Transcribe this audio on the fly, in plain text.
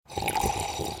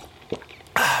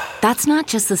That's not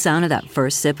just the sound of that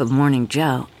first sip of Morning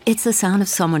Joe. It's the sound of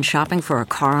someone shopping for a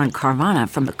car on Carvana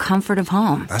from the comfort of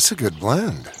home. That's a good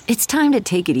blend. It's time to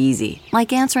take it easy,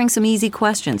 like answering some easy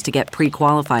questions to get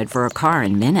pre-qualified for a car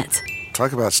in minutes.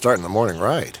 Talk about starting the morning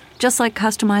right. Just like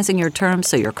customizing your terms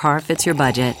so your car fits your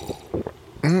budget.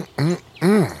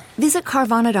 Visit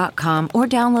Carvana.com or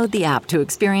download the app to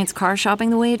experience car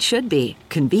shopping the way it should be.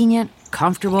 Convenient,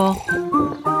 comfortable.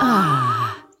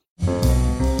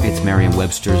 It's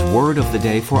Merriam-Webster's Word of the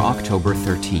Day for October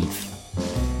 13th.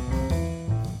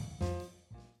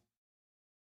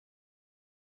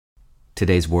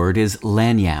 Today's word is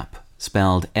lagniappe,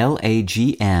 spelled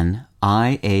Lagniappe.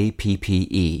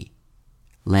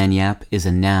 Lagniappe is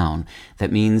a noun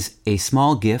that means a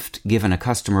small gift given a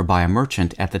customer by a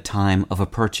merchant at the time of a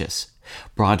purchase.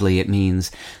 Broadly, it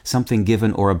means something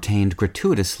given or obtained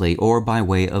gratuitously or by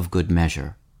way of good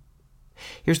measure.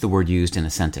 Here's the word used in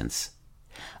a sentence.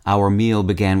 Our meal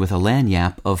began with a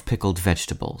lagniappe of pickled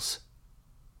vegetables.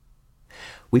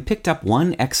 We picked up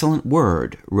one excellent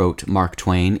word, wrote Mark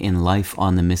Twain in Life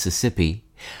on the Mississippi,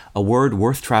 a word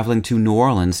worth traveling to New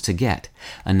Orleans to get,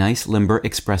 a nice, limber,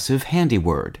 expressive, handy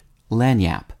word,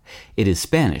 lagniappe. It is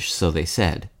Spanish, so they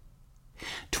said.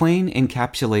 Twain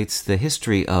encapsulates the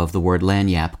history of the word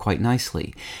lagniappe quite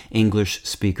nicely. English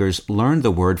speakers learned the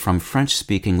word from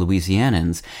French-speaking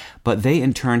Louisianans, but they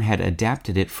in turn had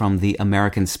adapted it from the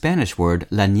American Spanish word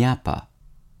lagniappe.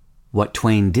 What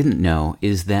Twain didn't know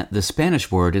is that the Spanish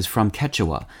word is from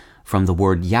Quechua, from the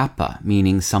word yapa,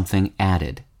 meaning something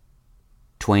added.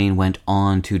 Twain went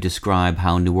on to describe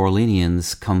how New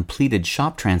Orleanians completed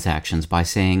shop transactions by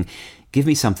saying, "Give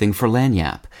me something for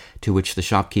lagniappe," to which the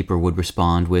shopkeeper would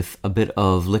respond with a bit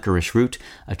of licorice root,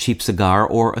 a cheap cigar,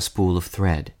 or a spool of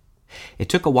thread. It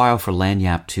took a while for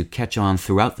lagniappe to catch on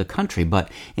throughout the country, but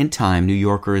in time New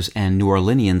Yorkers and New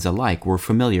Orleanians alike were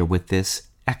familiar with this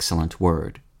excellent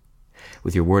word.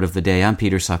 With your Word of the Day, I'm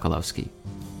Peter Sokolowski.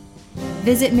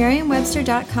 Visit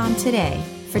Merriam-Webster.com today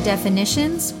for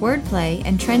definitions, wordplay,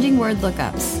 and trending word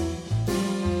lookups.